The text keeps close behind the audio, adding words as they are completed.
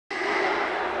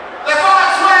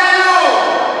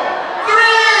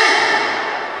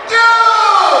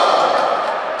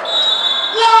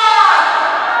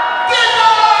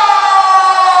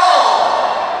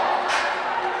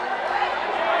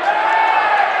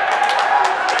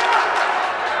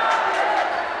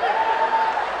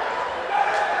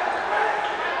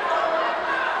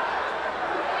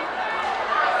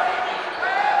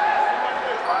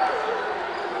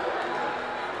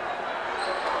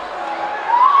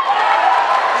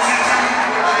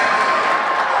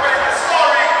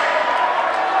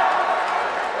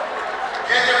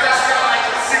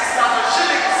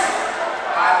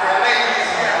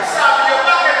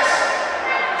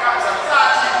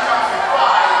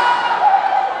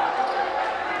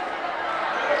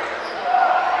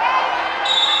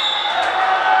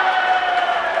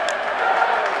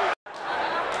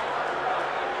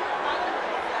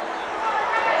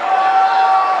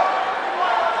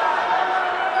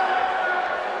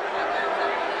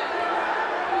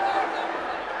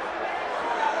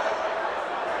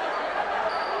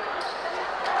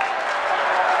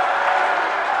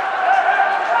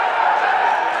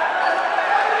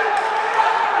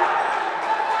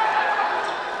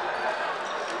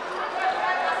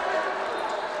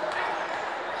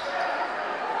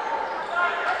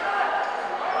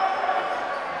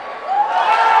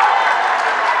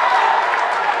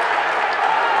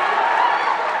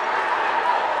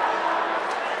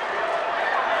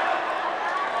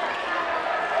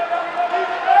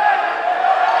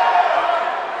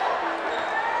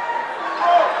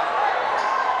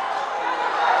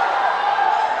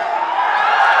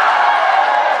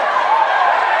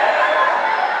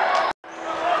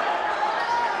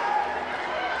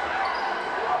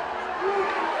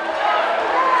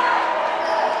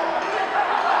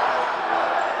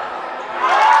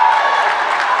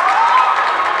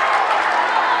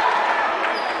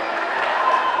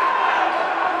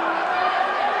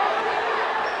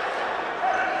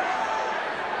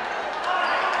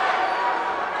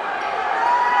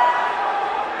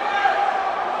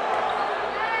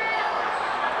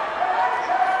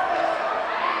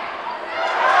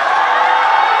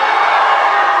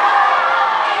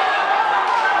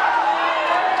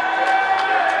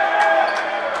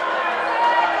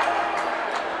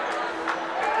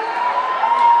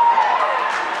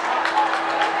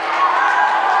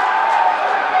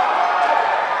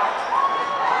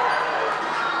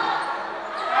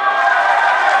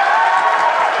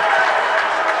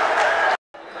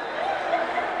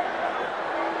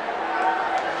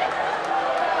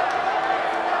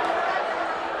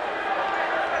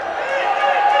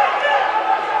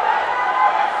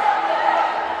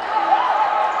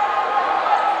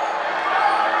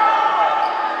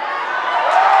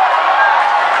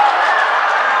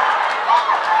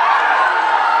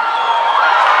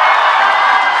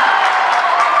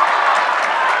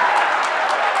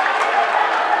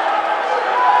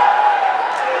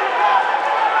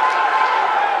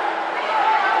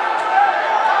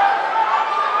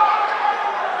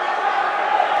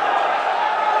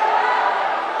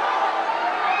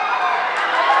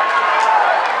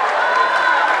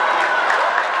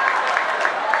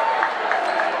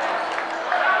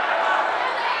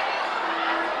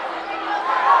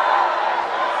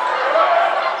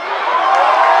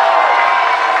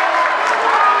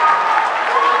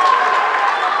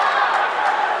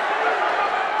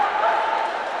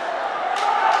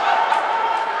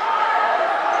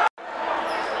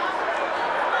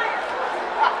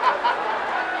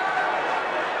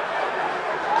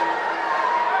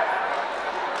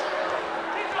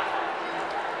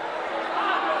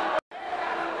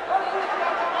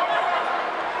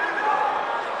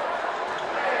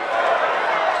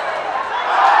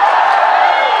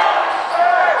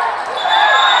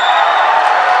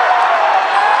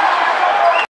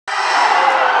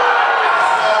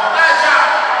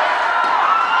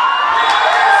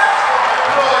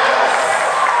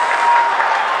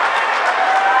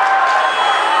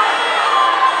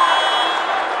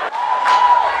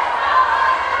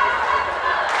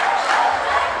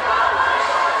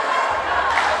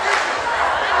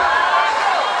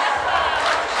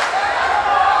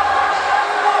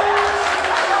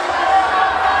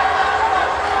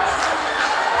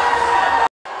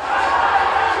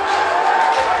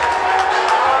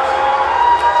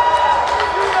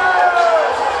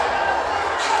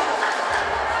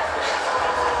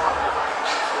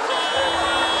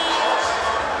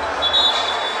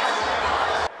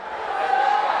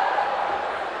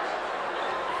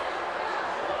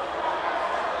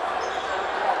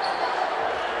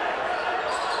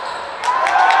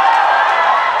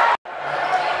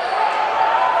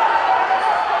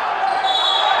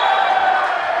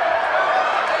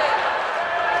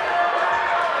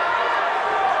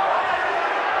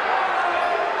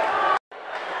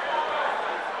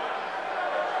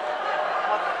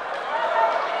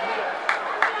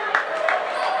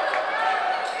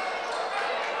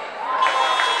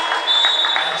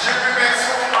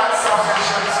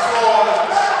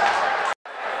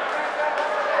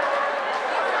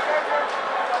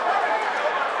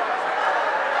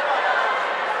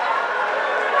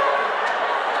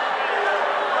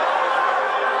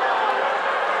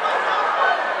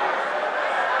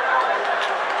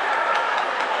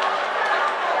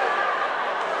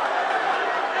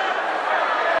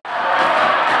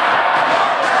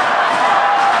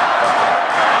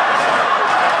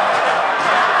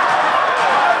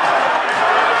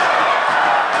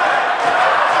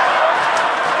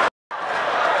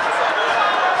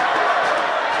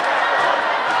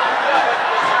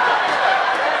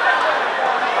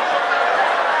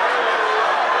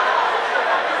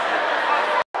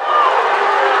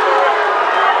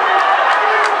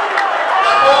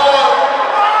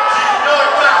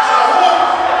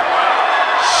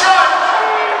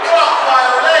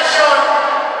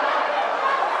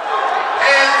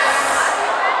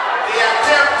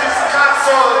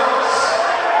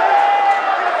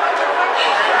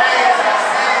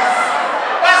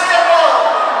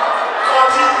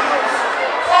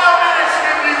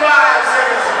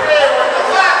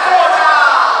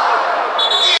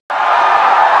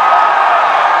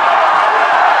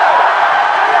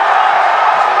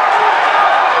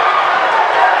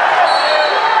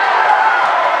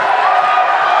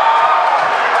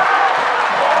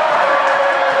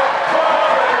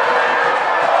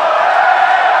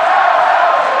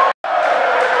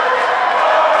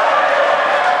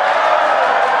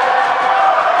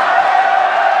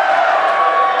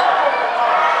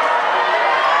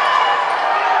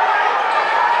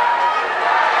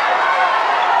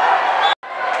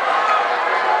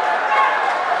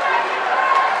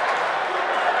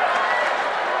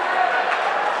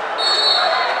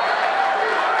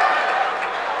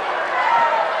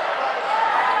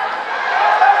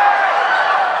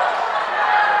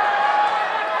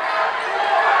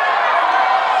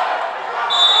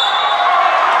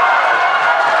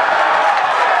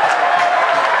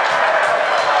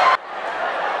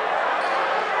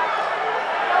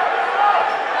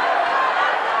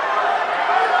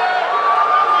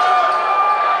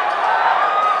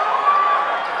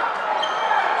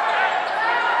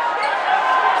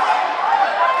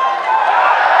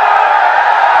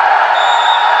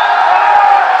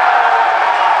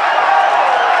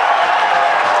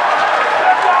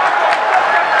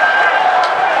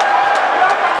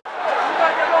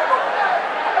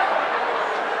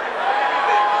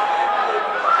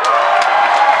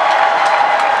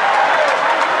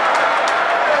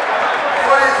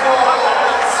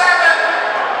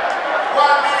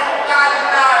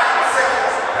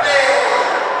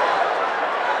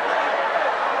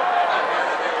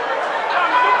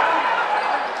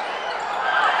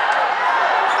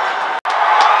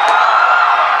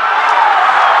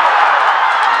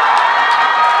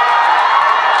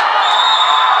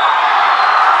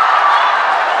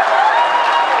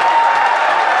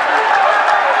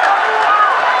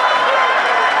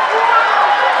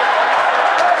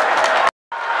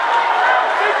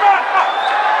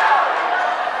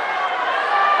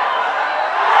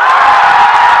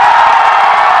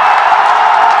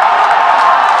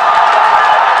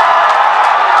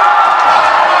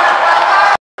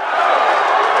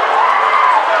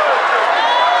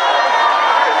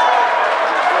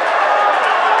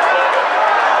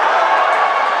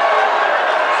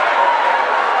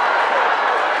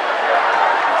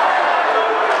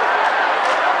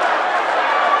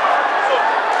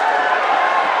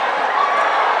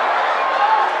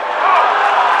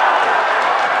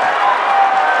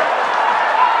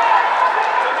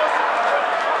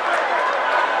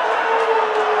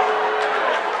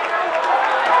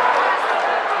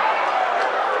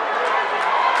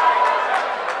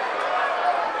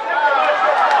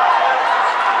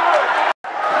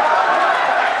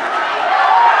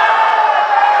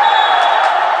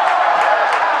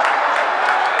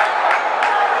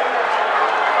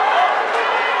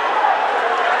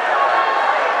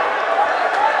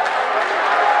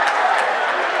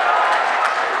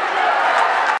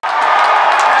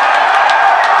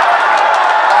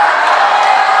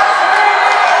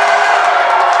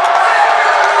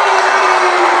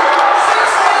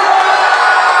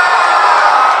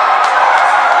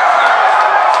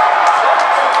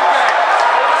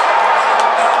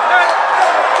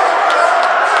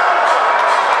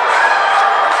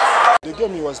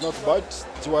bad.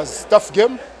 It was a tough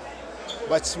game,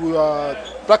 but we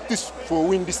practiced for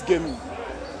win this game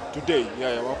today.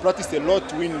 Yeah, we practiced a lot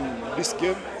to win this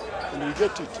game, and we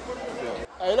get it. Yeah.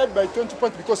 I led by 20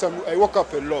 points because I work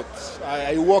up a lot.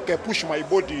 I push my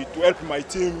body to help my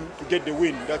team to get the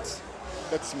win. That's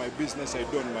my business I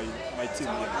do on my team.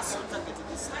 Yeah.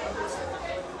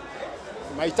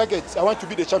 My target, I want to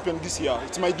be the champion this year.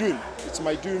 It's my dream. It's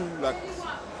my dream like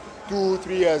 2-3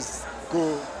 years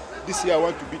ago. This year I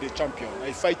want to be the champion.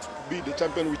 I fight to be the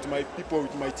champion with my people,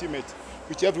 with my teammates,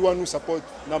 with everyone who supports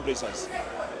Namuwongo Blazers.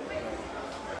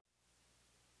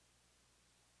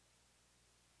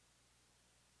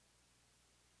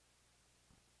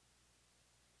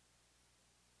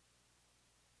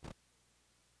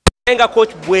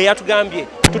 Coach bwe yatugambye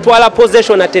tutwala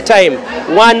possession at a time,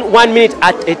 one minute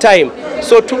at a time.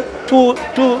 So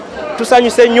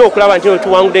tusanyuse nnyo okulaba nti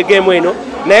tuwangudde game eno,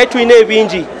 naye tulina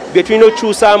ebingi bye tulina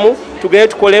okukyusaamu, tugende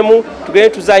tukolemu, tugende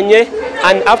tuzanye,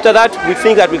 and after that we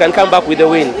think that we can come back with the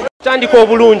win. Tutandika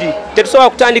obulungi, tetusobola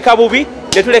kutandika bubi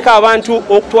ne tuleka abantu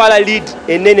okutwala lead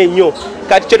ennene nnyo.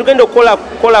 Kati kyetugenda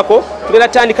okukolako tugenda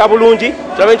tutandika bulungi,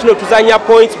 tulabe nti tuzanya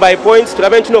points by points,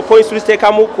 tulabe nti points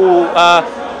tuliteekamu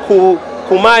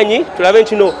kumanyi, tulabe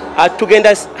nti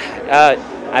tugenda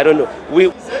I don't know.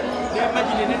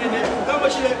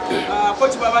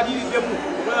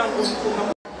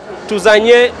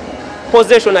 Tuzanye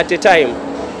possession at a time.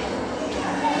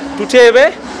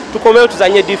 Tutebe tukomeyo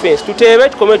tuzanye defense. Tutebe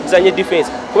tukomeyo tuzanye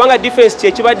defense. Kubanga defense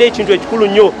kyekibadde ekintu ekikulu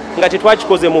nnyo nga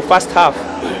tetwakikoze mu first half.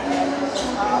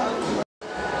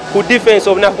 Ku defense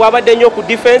obunafu abadde nnyo ku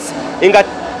defense nga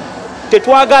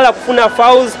tetwagala kufuna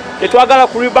fouls, tetwagala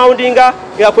ku reboundinga,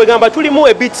 nga kwegamba tulimu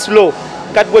a bit slow.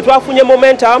 Kati bwe twafunye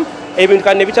momentum ebintu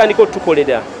kane bitandika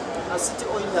otukolera. City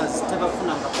OILERS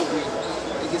tebafuna ngakubwe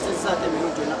egezeza ate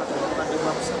emirundi yonna katolakadde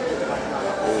bwakusabye.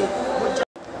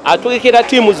 Atugekera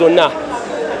tiimu zonna.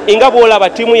 Nga bw'olaba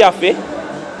tiimu yaffe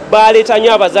baleeta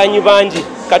nnyo abazanyi bangi.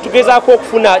 Katugezaako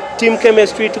okufuna team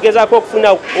chemistry, tugezaako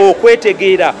okufuna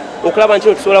okwetegeera okulaba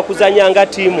nti tusobola kuzanya nga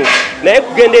tiimu. Naye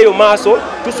kugenda eyo maaso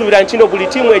tusuubira nti buli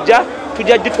tiimu ejja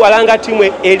tujja gitwala nga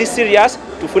tiimu eri serious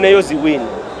tufuneyo zi win.